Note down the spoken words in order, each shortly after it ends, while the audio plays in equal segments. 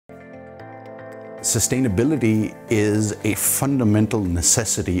Sustainability is a fundamental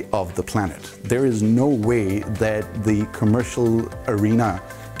necessity of the planet. There is no way that the commercial arena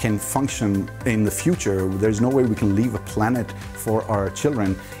can function in the future. There's no way we can leave a planet for our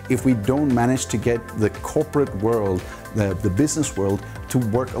children if we don't manage to get the corporate world, the business world, to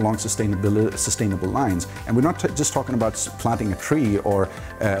work along sustainable lines. And we're not just talking about planting a tree or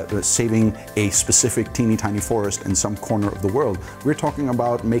saving a specific teeny tiny forest in some corner of the world. We're talking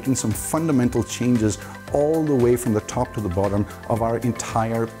about making some fundamental changes all the way from the top to the bottom of our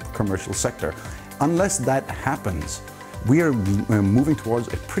entire commercial sector. Unless that happens, we are moving towards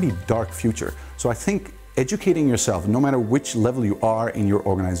a pretty dark future. So I think educating yourself, no matter which level you are in your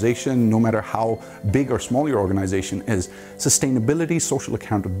organization, no matter how big or small your organization is, sustainability, social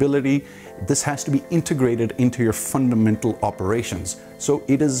accountability, this has to be integrated into your fundamental operations. So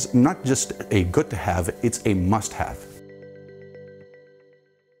it is not just a good to have, it's a must have.